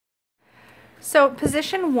So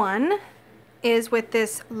position 1 is with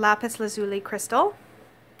this lapis lazuli crystal.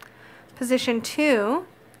 Position 2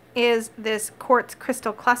 is this quartz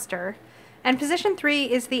crystal cluster. And position 3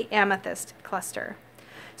 is the amethyst cluster.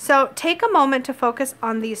 So take a moment to focus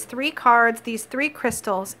on these 3 cards, these 3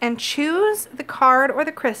 crystals, and choose the card or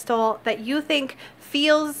the crystal that you think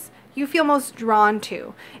you feel most drawn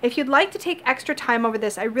to. If you'd like to take extra time over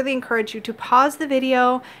this, I really encourage you to pause the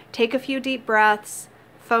video, take a few deep breaths,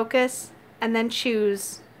 focus, and then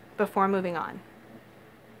choose before moving on.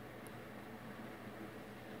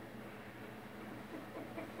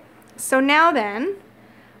 So now then,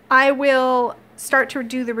 I will start to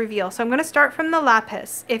do the reveal. So I'm going to start from the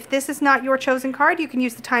lapis. If this is not your chosen card, you can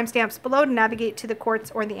use the timestamps below to navigate to the quartz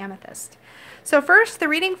or the amethyst. So first, the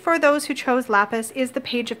reading for those who chose lapis is the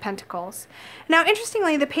Page of Pentacles. Now,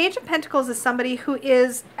 interestingly, the Page of Pentacles is somebody who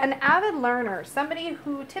is an avid learner, somebody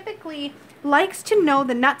who typically likes to know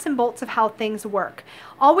the nuts and bolts of how things work.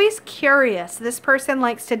 Always curious, this person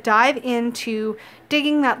likes to dive into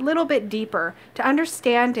digging that little bit deeper, to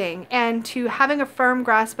understanding and to having a firm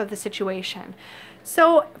grasp of the situation.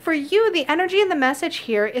 So for you, the energy and the message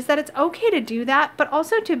here is that it's okay to do that, but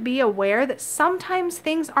also to be aware that sometimes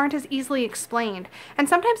things aren't as easily explained. And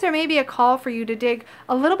sometimes there may be a call for you to dig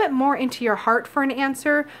a little bit more into your heart for an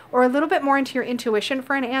answer, or a little bit more into your intuition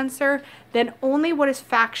for an answer, than only what is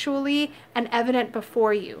factually and evident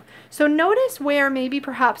before you. So notice where maybe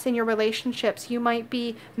perhaps in your relationships you might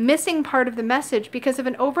be missing part of the message because of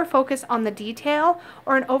an overfocus on the detail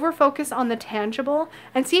or an overfocus on the tangible,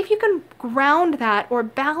 and see if you can ground that or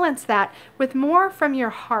balance that with more from your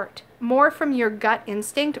heart, more from your gut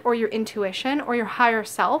instinct or your intuition or your higher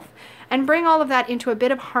self, and bring all of that into a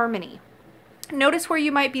bit of harmony. Notice where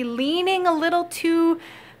you might be leaning a little too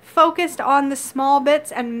focused on the small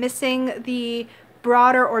bits and missing the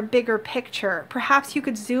broader or bigger picture. Perhaps you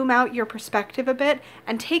could zoom out your perspective a bit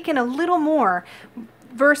and take in a little more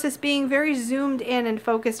versus being very zoomed in and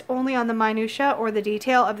focused only on the minutia or the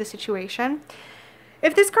detail of the situation.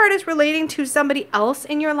 If this card is relating to somebody else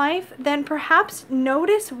in your life, then perhaps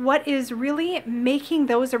notice what is really making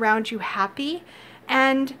those around you happy,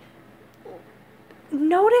 and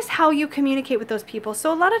notice how you communicate with those people.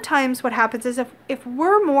 So a lot of times what happens is if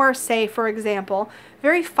we're more, say, for example,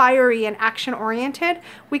 very fiery and action-oriented,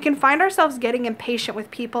 we can find ourselves getting impatient with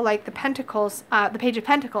people like the Pentacles, the Page of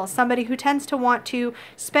Pentacles, somebody who tends to want to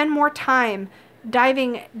spend more time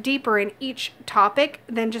diving deeper in each topic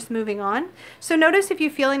than just moving on. So notice if you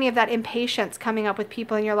feel any of that impatience coming up with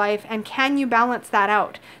people in your life, and can you balance that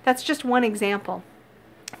out? That's just one example.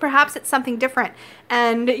 Perhaps it's something different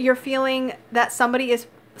and you're feeling that somebody is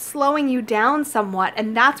slowing you down somewhat,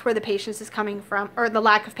 and that's where the patience is coming from, or the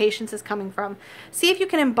lack of patience is coming from. See if you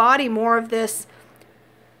can embody more of this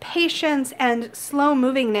patience and slow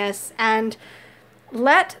movingness, and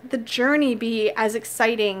let the journey be as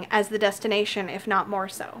exciting as the destination, if not more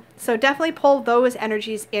so. So definitely pull those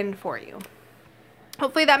energies in for you.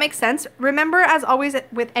 Hopefully that makes sense. Remember, as always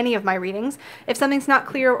with any of my readings, if something's not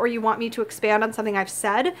clear or you want me to expand on something I've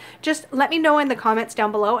said, just let me know in the comments down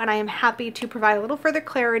below, and I am happy to provide a little further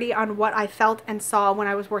clarity on what I felt and saw when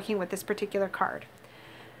I was working with this particular card.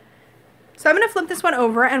 So I'm going to flip this one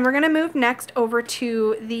over, and we're going to move next over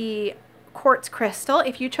to the quartz crystal.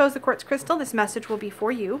 If you chose the quartz crystal, this message will be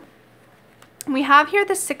for you. We have here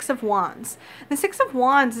the Six of Wands. The Six of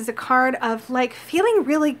Wands is a card of like feeling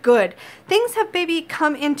really good. Things have maybe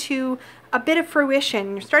come into a bit of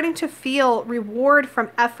fruition. You're starting to feel reward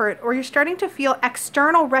from effort, or you're starting to feel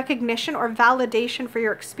external recognition or validation for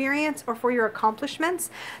your experience or for your accomplishments.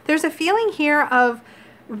 There's a feeling here of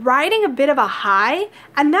riding a bit of a high,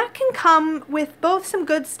 and that can come with both some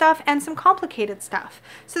good stuff and some complicated stuff.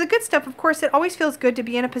 So the good stuff, of course, it always feels good to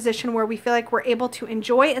be in a position where we feel like we're able to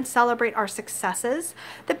enjoy and celebrate our successes.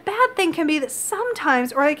 The bad thing can be that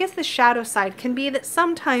sometimes, or I guess the shadow side can be that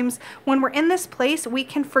sometimes when we're in this place, we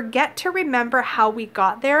can forget to remember how we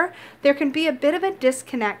got there. There can be a bit of a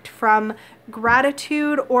disconnect from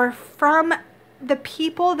gratitude or from the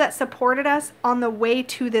people that supported us on the way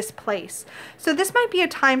to this place. So this might be a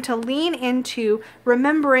time to lean into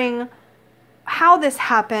remembering how this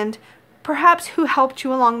happened, perhaps who helped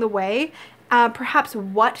you along the way, perhaps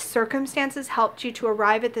what circumstances helped you to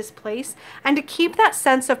arrive at this place, and to keep that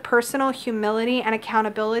sense of personal humility and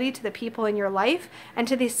accountability to the people in your life and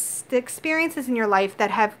to the experiences in your life that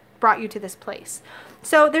have brought you to this place.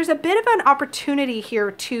 So there's a bit of an opportunity here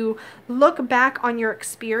to look back on your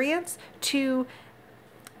experience, to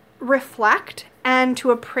reflect, and to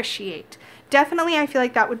appreciate. Definitely, I feel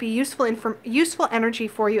like that would be useful energy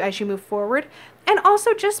for you as you move forward. And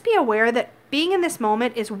also just be aware that being in this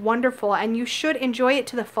moment is wonderful and you should enjoy it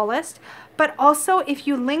to the fullest. But also, if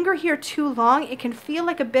you linger here too long, it can feel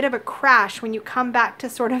like a bit of a crash when you come back to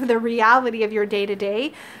sort of the reality of your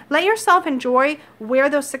day-to-day. Let yourself enjoy where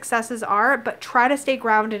those successes are, but try to stay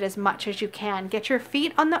grounded as much as you can. Get your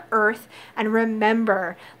feet on the earth and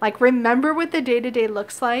remember what the day-to-day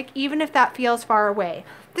looks like, even if that feels far away.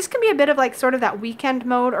 This can be a bit of like sort of that weekend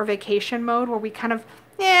mode or vacation mode where we kind of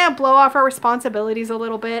blow off our responsibilities a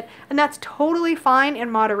little bit, and that's totally fine in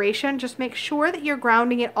moderation. Just make sure that you're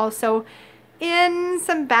grounding it also in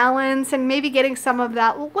some balance and maybe getting some of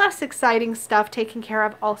that less exciting stuff taken care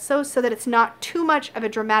of also, so that it's not too much of a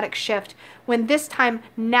dramatic shift when this time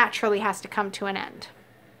naturally has to come to an end.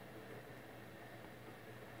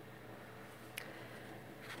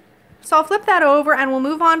 So I'll flip that over and we'll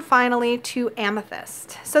move on finally to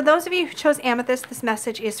Amethyst. So those of you who chose Amethyst, this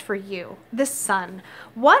message is for you. The Sun.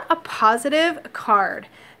 What a positive card.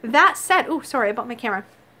 That said, oh, sorry about my camera.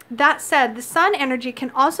 That said, the Sun energy can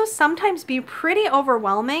also sometimes be pretty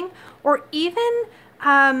overwhelming or even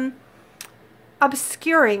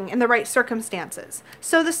obscuring in the right circumstances.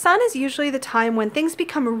 So the Sun is usually the time when things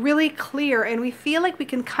become really clear and we feel like we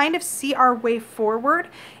can kind of see our way forward.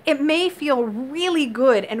 It may feel really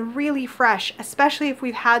good and really fresh, especially if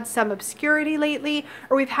we've had some obscurity lately,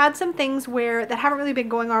 or we've had some things that haven't really been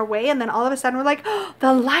going our way, and then all of a sudden we're like, oh,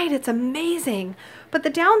 the light, it's amazing. But the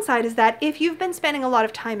downside is that if you've been spending a lot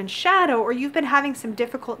of time in shadow, or you've been having some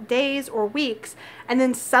difficult days or weeks, and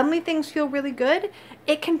then suddenly things feel really good,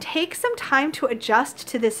 it can take some time to adjust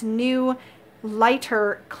to this new,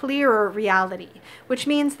 lighter, clearer reality, which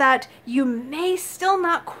means that you may still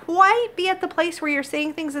not quite be at the place where you're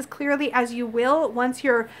seeing things as clearly as you will once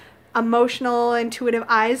your emotional, intuitive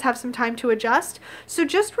eyes have some time to adjust. So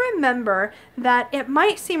just remember that it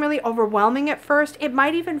might seem really overwhelming at first. It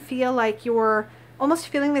might even feel like you're almost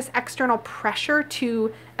feeling this external pressure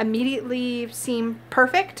to immediately seem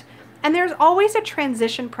perfect. And there's always a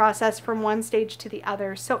transition process from one stage to the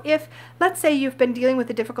other. So if, let's say, you've been dealing with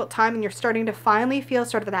a difficult time and you're starting to finally feel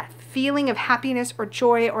sort of that feeling of happiness or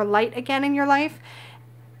joy or light again in your life,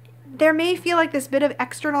 there may feel like this bit of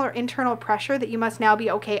external or internal pressure that you must now be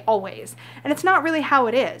okay always. And it's not really how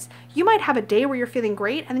it is. You might have a day where you're feeling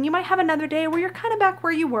great, and then you might have another day where you're kind of back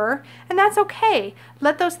where you were, and that's okay.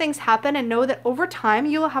 Let those things happen and know that over time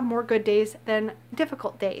you will have more good days than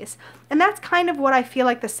difficult days. And that's kind of what I feel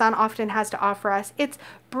like the Sun often has to offer us. It's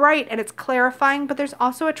bright and it's clarifying, but there's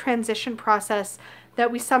also a transition process that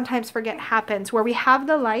we sometimes forget happens, where we have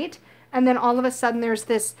the light and then all of a sudden there's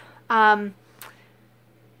this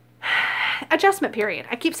adjustment period.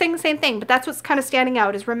 I keep saying the same thing, but that's what's kind of standing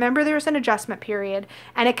out, is remember there's an adjustment period,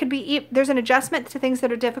 and it could be, there's an adjustment to things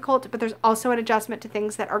that are difficult, but there's also an adjustment to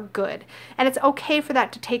things that are good. And it's okay for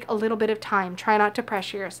that to take a little bit of time. Try not to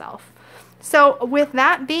pressure yourself. So with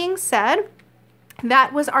that being said,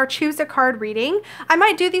 that was our choose a card reading. I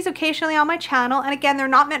might do these occasionally on my channel, and again, they're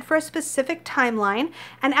not meant for a specific timeline.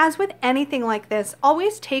 And as with anything like this,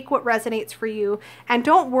 always take what resonates for you and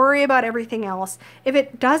don't worry about everything else. If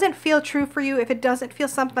it doesn't feel true for you, if it doesn't feel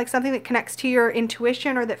like something that connects to your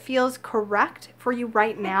intuition or that feels correct for you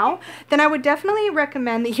right now, then I would definitely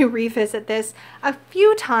recommend that you revisit this a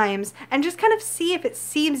few times and just kind of see if it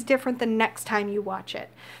seems different the next time you watch it.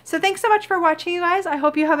 So thanks so much for watching, you guys. I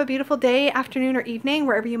hope you have a beautiful day, afternoon, or evening,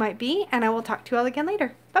 wherever you might be, and I will talk to you all again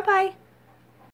later. Bye-bye.